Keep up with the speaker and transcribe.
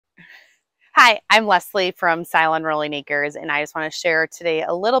Hi, I'm Leslie from Silent Rolling Acres, and I just want to share today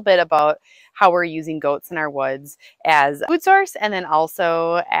a little bit about how we're using goats in our woods as a food source and then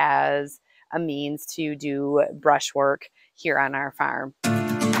also as a means to do brush work here on our farm.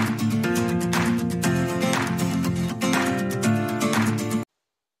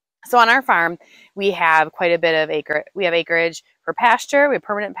 So on our farm, we have quite a bit of acreage for pasture, we have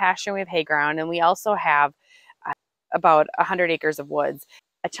permanent pasture, and we have hay ground, and we also have about 100 acres of woods.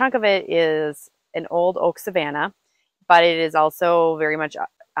 A chunk of it is an old oak savanna, but it is also very much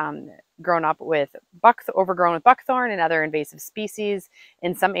grown up with overgrown with buckthorn and other invasive species.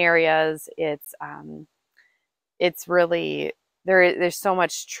 In some areas, it's really there's so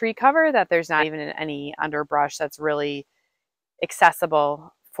much tree cover that there's not even any underbrush that's really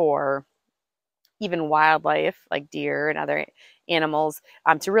accessible for even wildlife like deer and other animals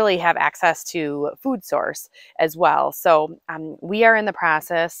to really have access to food source as well. So we are in the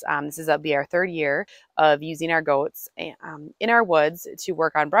process, this will be our third year of using our goats in our woods to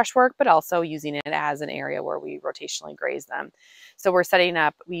work on brush work, but also using it as an area where we rotationally graze them. So we're setting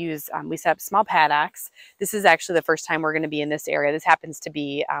up, we set up small paddocks. This is actually the first time we're going to be in this area. This happens to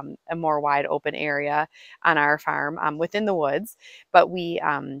be a more wide open area on our farm within the woods, but we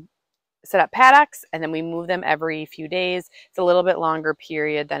set up paddocks and then we move them every few days. It's a little bit longer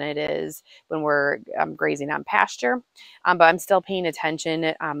period than it is when we're grazing on pasture, but I'm still paying attention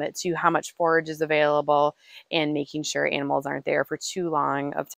to how much forage is available and making sure animals aren't there for too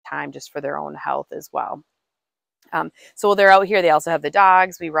long of time just for their own health as well. So while they're out here, they also have the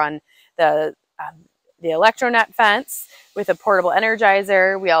dogs. We run the electronet fence with a portable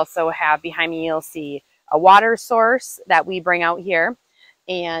energizer. We also have behind me, you'll see a water source that we bring out here,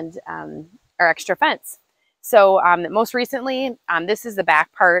 and our extra fence. So most recently, this is the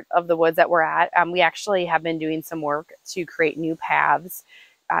back part of the woods that we're at. We actually have been doing some work to create new paths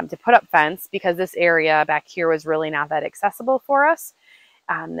to put up fence because this area back here was really not that accessible for us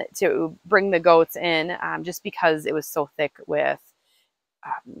to bring the goats in just because it was so thick with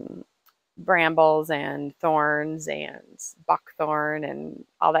brambles and thorns and buckthorn and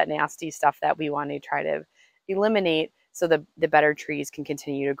all that nasty stuff that we want to try to eliminate so the better trees can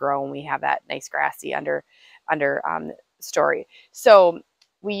continue to grow and we have that nice grassy under story. So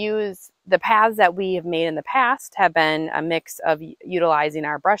we use the paths that we have made in the past have been a mix of utilizing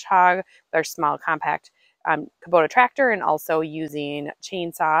our brush hog with our small compact Kubota tractor and also using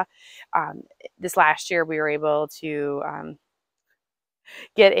chainsaw. This last year we were able to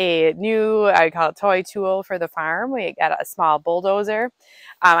get a new, I call it toy tool for the farm. We got a small bulldozer.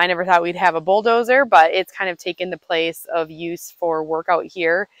 I never thought we'd have a bulldozer, but it's kind of taken the place of use for work out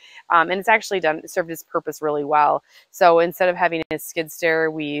here. And it's actually served its purpose really well. So instead of having a skid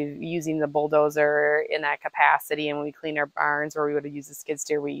steer, we're using the bulldozer in that capacity. And when we clean our barns where we would have used a skid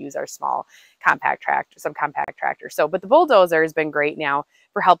steer, we use our small compact tractor. So, but the bulldozer has been great now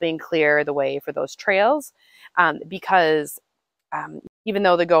for helping clear the way for those trails because even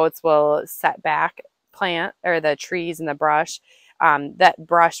though the goats will set back the trees and the brush, that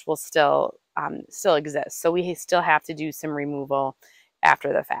brush will still exist. So we still have to do some removal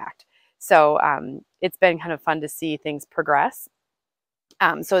after the fact. So it's been kind of fun to see things progress.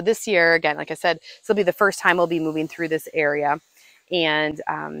 So this year, again, like I said, this will be the first time we'll be moving through this area, and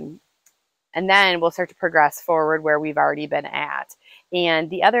then we'll start to progress forward where we've already been at. And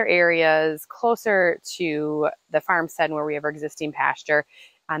the other areas closer to the farmstead where we have our existing pasture,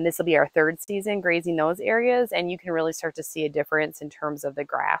 this will be our third season grazing those areas. And you can really start to see a difference in terms of the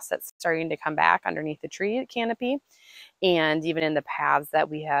grass that's starting to come back underneath the tree canopy. And even in the paths that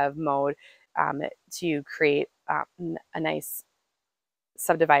we have mowed to create a nice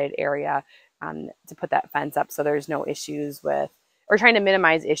subdivided area to put that fence up so there's no issues with, we're trying to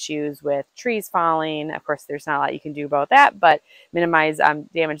minimize issues with trees falling. Of course, there's not a lot you can do about that, but minimize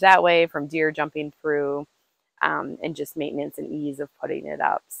damage that way from deer jumping through and just maintenance and ease of putting it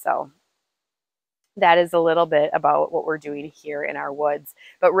up. So that is a little bit about what we're doing here in our woods.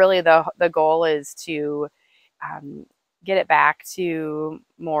 But really the goal is to get it back to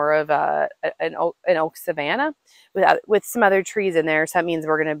more of an oak savanna with some other trees in there. So that means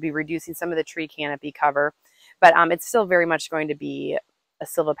we're going to be reducing some of the tree canopy cover. But it's still very much going to be a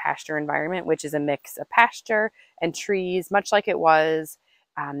silvopasture environment, which is a mix of pasture and trees, much like it was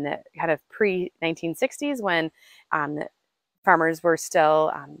kind of pre-1960s when farmers were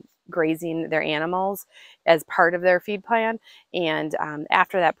still grazing their animals as part of their feed plan. And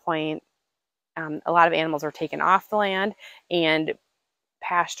after that point, a lot of animals were taken off the land, and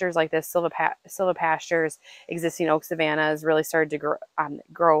pastures like this, silvopastures, existing oak savannas really started to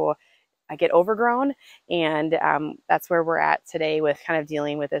grow get overgrown. And that's where we're at today with kind of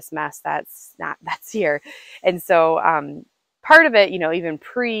dealing with this mess that's here. And so part of it, you know, even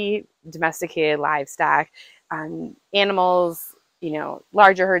pre-domesticated livestock, animals, you know,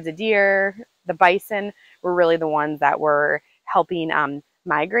 larger herds of deer, the bison were really the ones that were helping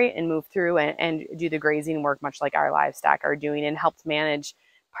migrate and move through and do the grazing work, much like our livestock are doing, and helped manage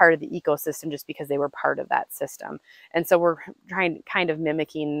part of the ecosystem just because they were part of that system. And so we're trying kind of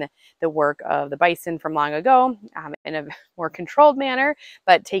mimicking the work of the bison from long ago in a more controlled manner,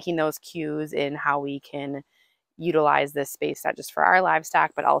 but taking those cues in how we can utilize this space, not just for our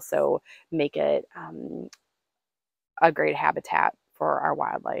livestock, but also make it a great habitat for our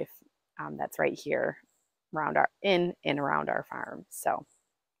wildlife that's right here around in and around our farm. So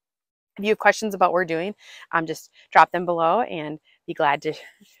if you have questions about what we're doing, just drop them below and be glad to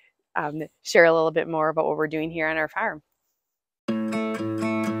share a little bit more about what we're doing here on our farm.